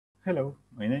Hello,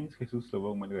 my name is Jesus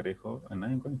Lobão Melgarejo, and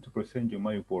I'm going to present you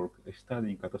my work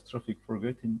studying catastrophic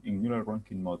forgetting in neural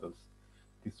ranking models.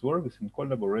 This work is in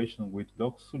collaboration with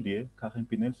Doc Soulier, Karen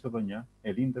Pinel-Sauvagnat,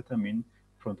 and Linda Tamin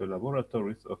from the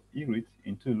laboratories of IRID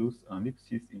in Toulouse and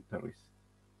Lipsis in Paris.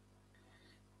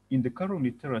 In the current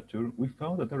literature, we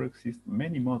found that there exist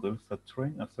many models that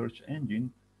train a search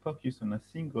engine focused on a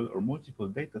single or multiple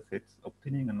datasets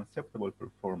obtaining an acceptable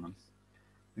performance.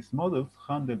 These models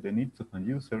handle the needs of a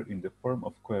user in the form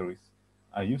of queries.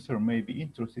 A user may be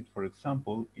interested, for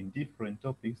example, in different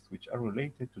topics which are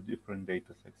related to different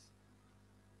datasets.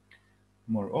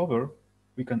 Moreover,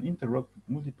 we can interact with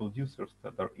multiple users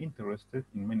that are interested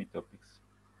in many topics.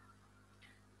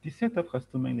 This setup has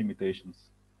two main limitations.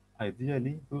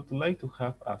 Ideally, we would like to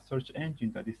have a search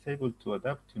engine that is able to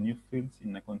adapt to new fields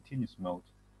in a continuous mode.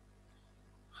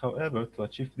 However, to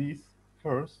achieve this,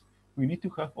 first, we need to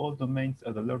have all domains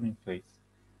at the learning phase,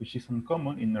 which is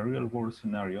uncommon in a real-world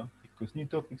scenario because new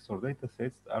topics or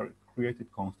datasets are created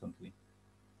constantly.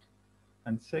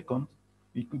 And second,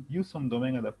 we could use some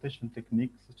domain adaptation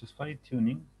techniques such as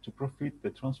fine-tuning to profit the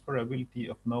transferability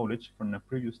of knowledge from a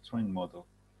previous trained model.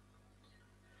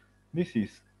 This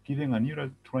is, given a neural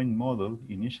trained model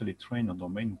initially trained on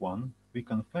domain 1, we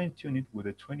can fine-tune it with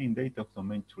the training data of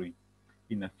domain 3,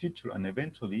 in a future and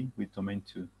eventually with domain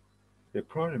 2. The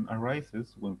problem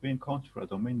arises when we encounter a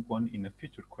domain 1 in a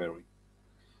future query.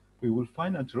 We will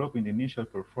find a drop in the initial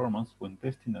performance when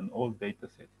testing an old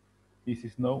dataset. This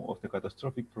is known as the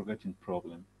catastrophic forgetting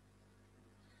problem.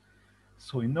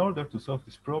 So in order to solve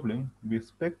this problem, we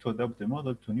expect to adapt the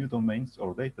model to new domains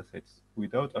or datasets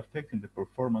without affecting the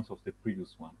performance of the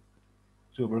previous one.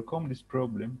 To overcome this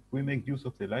problem, we make use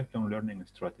of the lifelong learning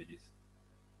strategies.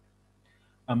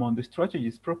 Among the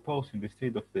strategies proposed in the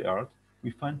state of the art, we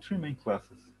find three main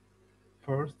classes.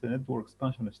 First, the network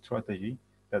expansion strategy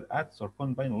that adds or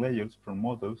combines layers from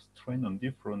models trained on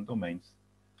different domains.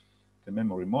 The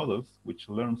memory models, which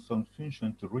learn some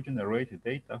function to regenerate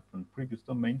data from previous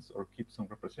domains or keep some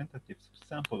representative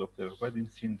sample of the already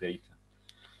seen data.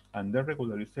 And the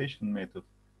regularization method,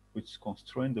 which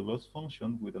constrains the loss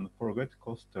function with an forget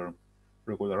cost term,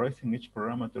 regularizing each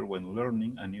parameter when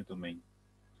learning a new domain.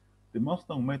 The most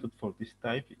known method for this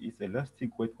type is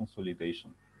elastic weight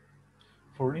consolidation.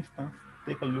 For instance,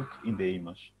 take a look in the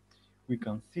image. We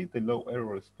can see the low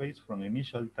error space for an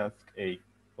initial task A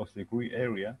of the gray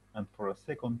area and for a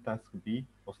second task B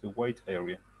of the white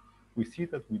area. We see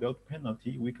that without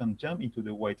penalty we can jump into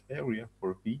the white area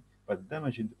for B but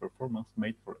damaging the performance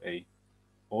made for A.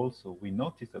 Also, we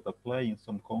notice that applying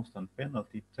some constant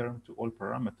penalty term to all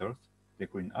parameters, the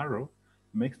green arrow,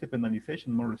 makes the penalization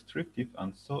more restrictive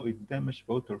and so it damages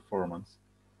both performance.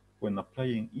 When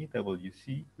applying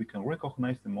EWC, we can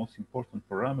recognize the most important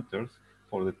parameters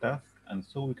for the task and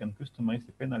so we can customize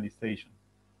the penalization.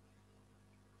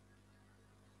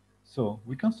 So,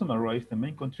 we can summarize the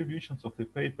main contributions of the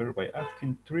paper by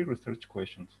asking three research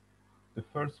questions. The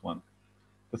first one,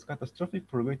 does catastrophic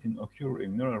forgetting occur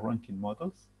in neural ranking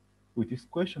models? With this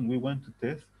question, we want to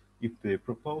test if the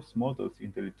proposed models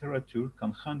in the literature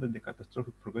can handle the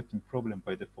catastrophic forgetting problem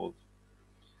by default.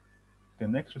 The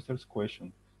next research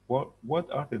question,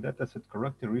 what are the dataset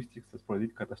characteristics that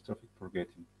predict catastrophic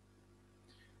forgetting?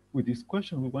 With this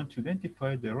question, we want to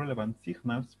identify the relevant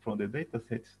signals from the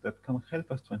datasets that can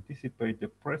help us to anticipate the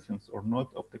presence or not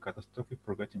of the catastrophic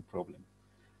forgetting problem.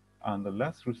 And the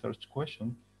last research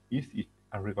question is if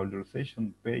a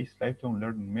regularization-based lifelong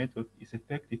learning method is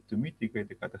effective to mitigate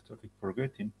the catastrophic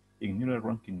forgetting in neural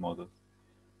ranking models.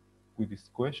 With this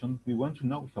question, we want to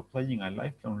know if applying a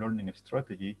lifelong learning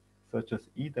strategy such as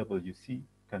EWC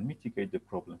can mitigate the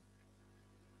problem.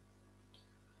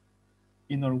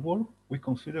 In our work, we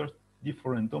consider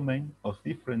different domains of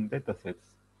different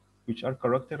datasets, which are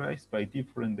characterized by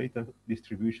different data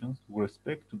distributions with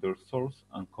respect to their source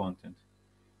and content.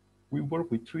 We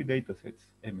work with three datasets,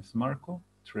 MS-MARCO,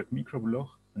 TREC Microblog,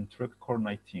 and TREC Core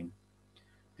 19.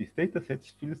 These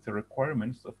datasets fill the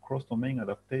requirements of cross-domain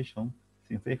adaptation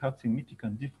since they have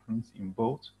significant difference in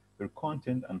both their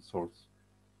content and source.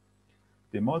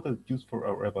 The models used for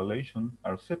our evaluation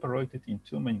are separated in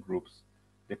two main groups,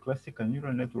 the classical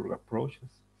neural network approaches,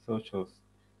 such as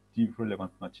deep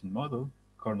relevant matching model,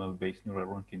 kernel-based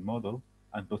neural ranking model,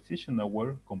 and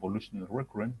position-aware convolutional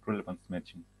recurrent relevance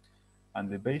matching, and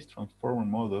the Bayes transformer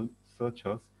model such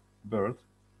as BERT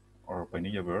or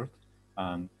vanilla BERT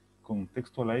and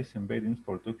contextualized embeddings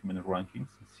for document rankings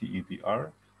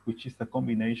CEDR, which is a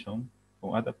combination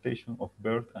or adaptation of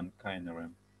BERT and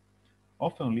KNRM.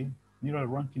 Oftenly, neural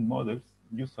ranking models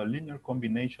use a linear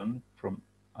combination from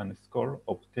a score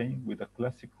obtained with a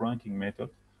classic ranking method,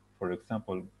 for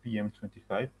example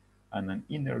PM25, and an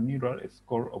inner neural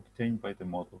score obtained by the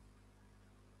model.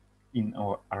 In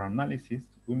our analysis,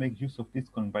 we make use of this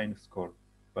combined score,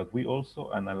 but we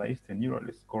also analyze the neural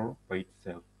score by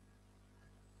itself.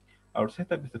 Our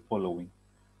setup is the following.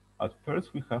 At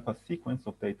first, we have a sequence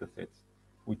of datasets,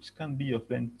 which can be of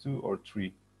length 2 or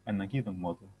 3, and a given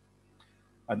model.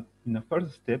 And in a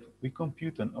first step, we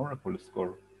compute an oracle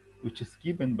score, which is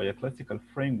given by a classical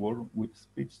framework with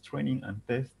speech training and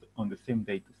test on the same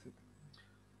dataset.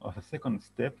 As a second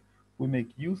step, we make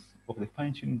use of the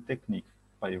fine-tuning technique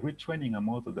by retraining a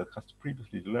model that has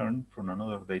previously learned from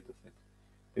another dataset.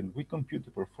 Then we compute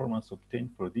the performance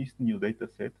obtained for this new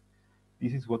dataset.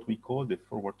 This is what we call the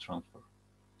forward transfer.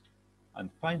 And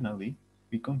finally,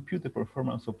 we compute the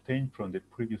performance obtained from the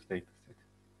previous dataset.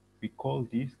 We call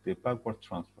this the backward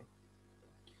transfer.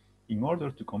 In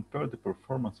order to compare the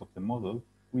performance of the model,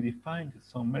 we defined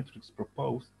some metrics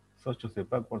proposed, such as the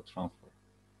backward transfer.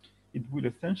 It will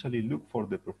essentially look for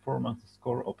the performance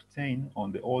score obtained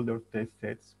on the older test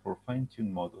sets for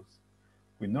fine-tuned models.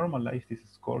 We normalize these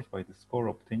scores by the score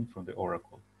obtained from the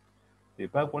oracle. The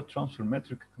backward transfer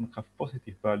metric can have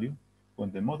positive value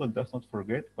when the model does not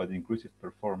forget but increases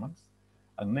performance,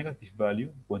 and negative value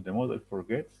when the model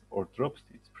forgets or drops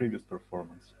its previous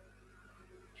performance.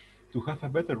 To have a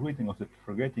better reading of the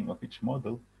forgetting of each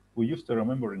model, we use the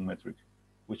remembering metric,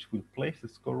 which will place the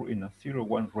score in a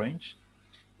 0-1 range,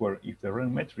 where if the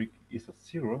rank metric is a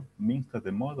 0 means that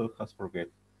the model has forget,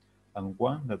 and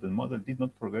 1 that the model did not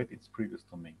forget its previous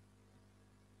domain.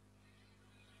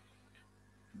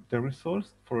 The results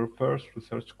for our first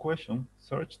research question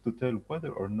search to tell whether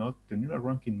or not the neural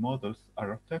ranking models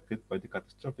are affected by the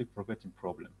catastrophic forgetting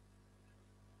problem.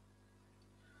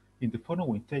 In the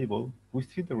following table, we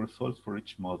see the results for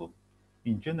each model.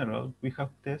 In general, we have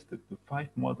tested the 5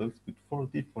 models with 4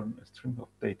 different streams of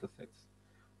datasets,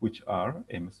 which are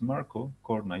MS-Marco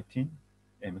Core 19,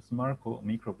 MS-Marco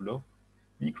Microblog,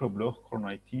 Microblog Core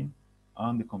 19,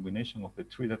 and the combination of the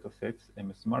 3 datasets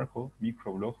MS-Marco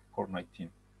Microblog Core 19.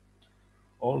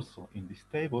 Also, in this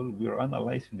table, we are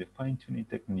analyzing the fine-tuning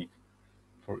technique.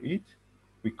 For it,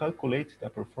 we calculate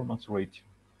a performance ratio.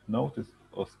 Notice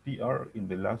as PR in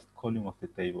the last column of the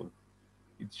table.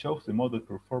 It shows the model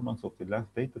performance of the last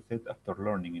dataset after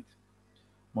learning it.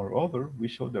 Moreover, we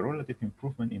show the relative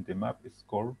improvement in the map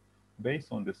score based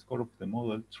on the score of the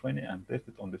model trained and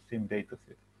tested on the same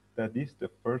dataset, that is, the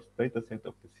first dataset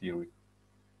of the series.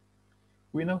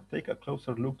 We now take a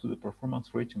closer look to the performance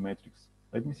ratio matrix.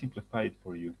 Let me simplify it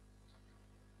for you.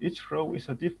 Each row is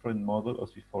a different model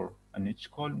as before, and each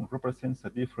column represents a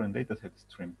different dataset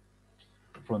stream.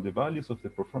 From the values of the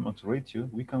performance ratio,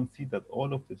 we can see that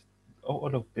all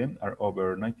of them are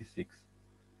over 96,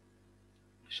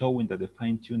 showing that the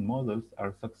fine-tuned models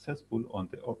are successful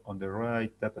on the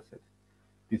right dataset.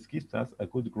 This gives us a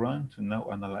good ground to now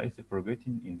analyze the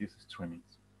forgetting in these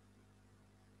streamings.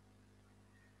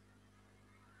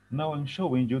 Now I'm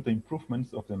showing you the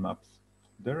improvements of the maps.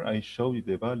 There I show you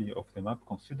the value of the map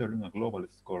considering a global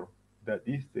score, that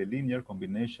is the linear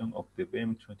combination of the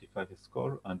BM25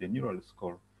 score and the neural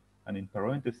score, and in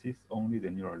parentheses only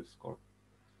the neural score.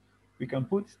 We can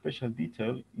put special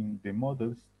detail in the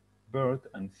models BERT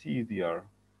and CEDR.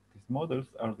 These models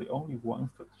are the only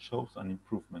ones that shows an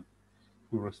improvement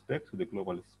with respect to the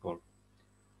global score,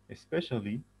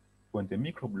 especially when the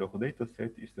microblog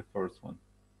dataset is the first one.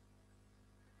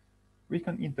 We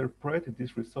can interpret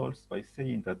these results by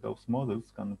saying that those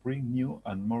models can bring new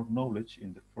and more knowledge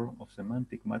in the form of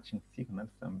semantic matching signals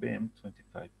than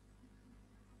BM25.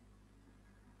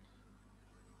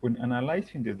 When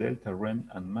analyzing the delta REM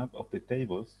and map of the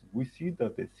tables, we see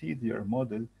that the CDR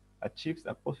model achieves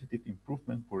a positive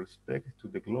improvement with respect to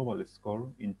the global score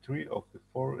in 3 of the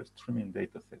 4 streaming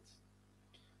datasets.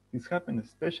 This happens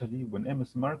especially when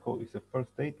MS-Marco is the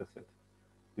first dataset.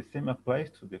 The same applies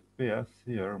to the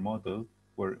PACR model,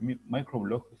 where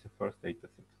microblog is the first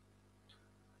dataset.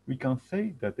 We can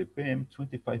say that the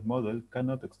BM25 model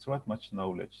cannot extract much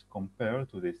knowledge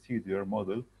compared to the CDR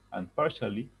model and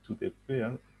partially to the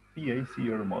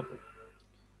PACR model.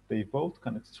 They both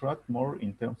can extract more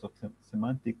in terms of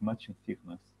semantic matching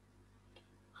signals.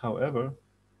 However,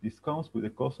 this comes with the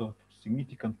cost of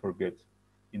significant forget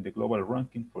in the global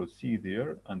ranking for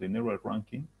CDR and the neural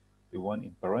ranking, the one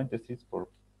in parentheses for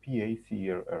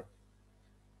PACR.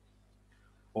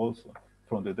 Also,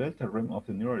 from the delta REM of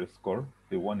the neural score,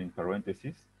 the one in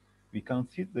parentheses, we can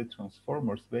see the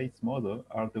transformers-based model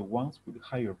are the ones with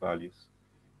higher values.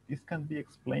 This can be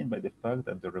explained by the fact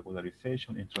that the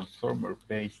regularization in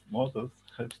transformer-based models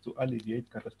helps to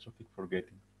alleviate catastrophic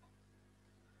forgetting.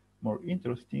 More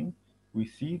interesting, we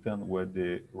see that when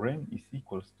the REM is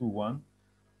equals to 1,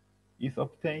 is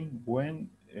obtained when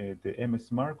the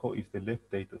MS Marco is the left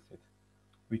dataset.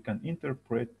 We can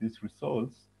interpret these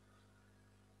results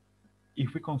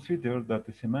if we consider that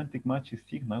the semantic matching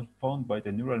signal found by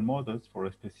the neural models for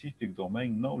a specific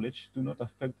domain knowledge do not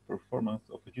affect the performance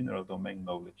of a general domain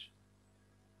knowledge.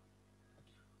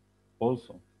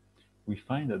 Also, we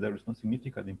find that there is no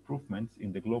significant improvements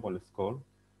in the global score,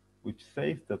 which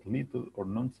says that little or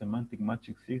non-semantic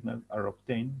matching signals are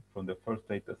obtained from the first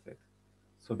dataset.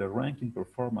 So the ranking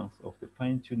performance of the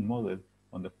fine-tuned model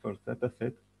on the first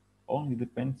dataset only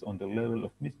depends on the level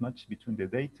of mismatch between the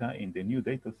data in the new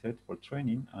dataset for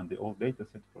training and the old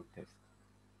dataset for test.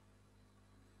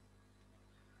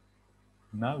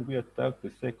 Now we attack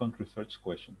the second research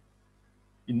question.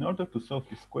 In order to solve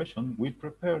this question, we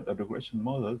prepared a regression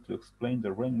model to explain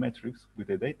the rank metrics with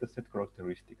the dataset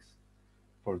characteristics.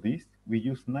 For this, we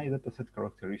used 9 dataset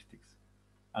characteristics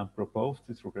and proposed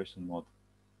this regression model.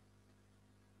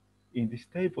 In this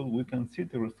table, we can see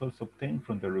the results obtained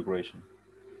from the regression.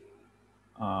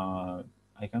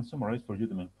 I can summarize for you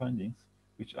the main findings,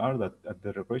 which are that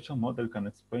the regression model can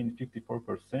explain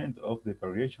 54% of the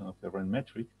variation of the rank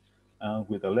metric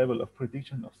with a level of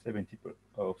prediction of 70%.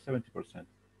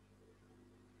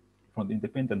 From the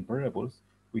independent variables,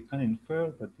 we can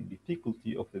infer that the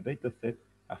difficulty of the dataset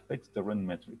affects the rank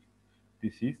metric.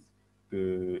 This is,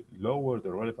 the lower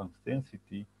the relevance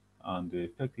density and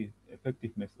the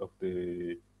effectiveness of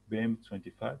the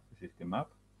BM25, this is the map,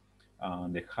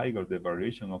 and the higher the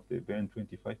variation of the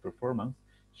BM25 performance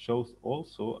shows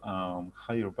also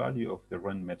higher value of the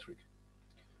rank metric.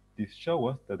 This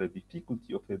shows us that the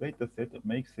difficulty of the dataset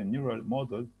makes a neural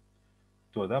model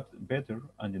to adapt better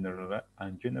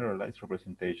and generalized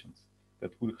representations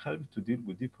that will help to deal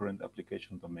with different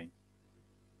application domains.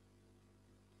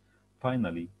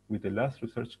 Finally, with the last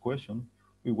research question,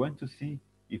 we want to see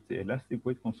if the elastic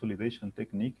weight consolidation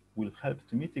technique will help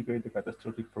to mitigate the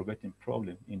catastrophic forgetting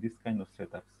problem in this kind of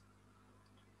setups.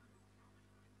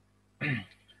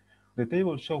 The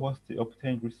table shows us the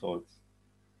obtained results.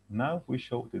 Now we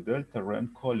show the delta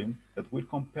RAM column that will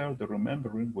compare the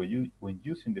remembering when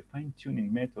using the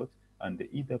fine-tuning method and the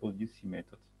EWC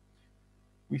method.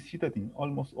 We see that in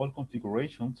almost all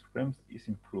configurations, REMS is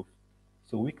improved,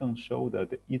 so we can show that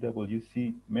the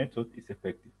EWC method is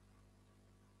effective.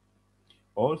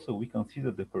 Also, we can see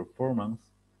that the performance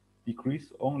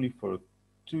decreased only for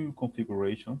 2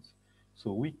 configurations,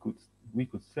 so we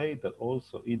could say that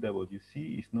also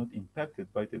EWC is not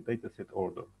impacted by the dataset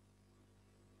order.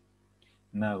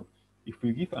 Now, if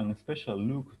we give a special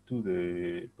look to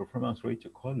the performance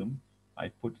ratio column, I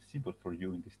put it simple for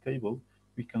you in this table,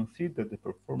 we can see that the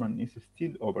performance is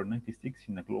still over 96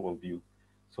 in a global view,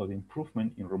 so the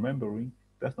improvement in remembering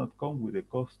does not come with the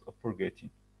cost of forgetting.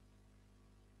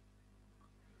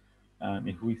 And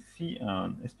if we see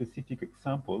a specific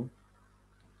example,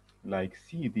 like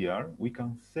CEDR, we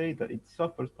can say that it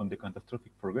suffers from the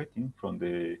catastrophic forgetting from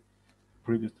the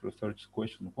previous research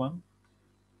question 1.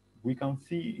 We can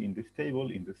see in this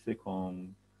table, in the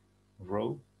second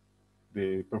row,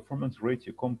 the performance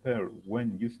ratio compared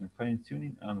when using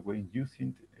fine-tuning and when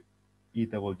using the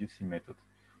EWC method.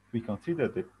 We can see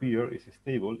that the PR is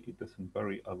stable, it doesn't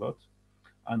vary a lot,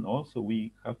 and also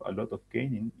we have a lot of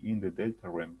gaining in the delta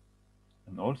REM,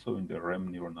 and also in the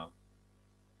REM neuronal.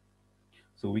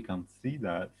 So we can see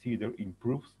that CEDR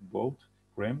improves both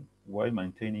REM while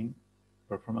maintaining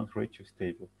performance ratio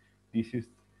stable.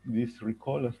 This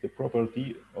recalls the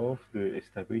property of the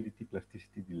stability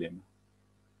plasticity dilemma.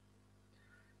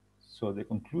 So the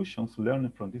conclusions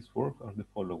learned from this work are the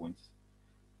following.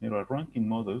 Neural ranking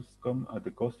models come at the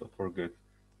cost of forget.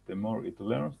 The more it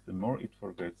learns, the more it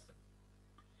forgets.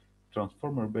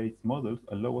 Transformer-based models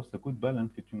allow us a good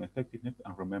balance between effectiveness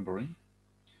and remembering.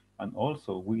 And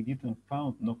also, we didn't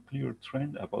find no clear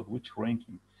trend about which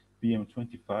ranking,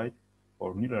 BM25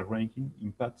 or neural ranking,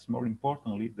 impacts more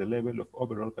importantly the level of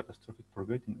overall catastrophic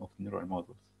forgetting of neural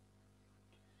models.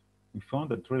 We found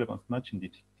that relevance matching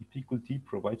difficulty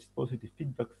provides positive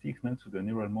feedback signals to the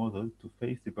neural model to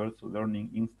face diverse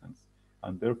learning instance,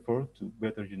 and therefore to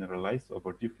better generalize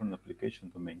over different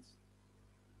application domains.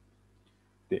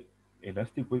 The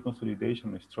elastic weight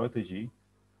consolidation strategy,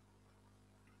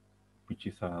 which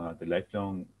is the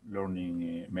lifelong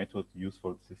learning method used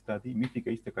for this study,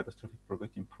 mitigates the catastrophic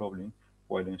forgetting problem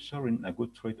while ensuring a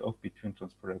good trade-off between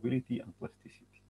transferability and plasticity.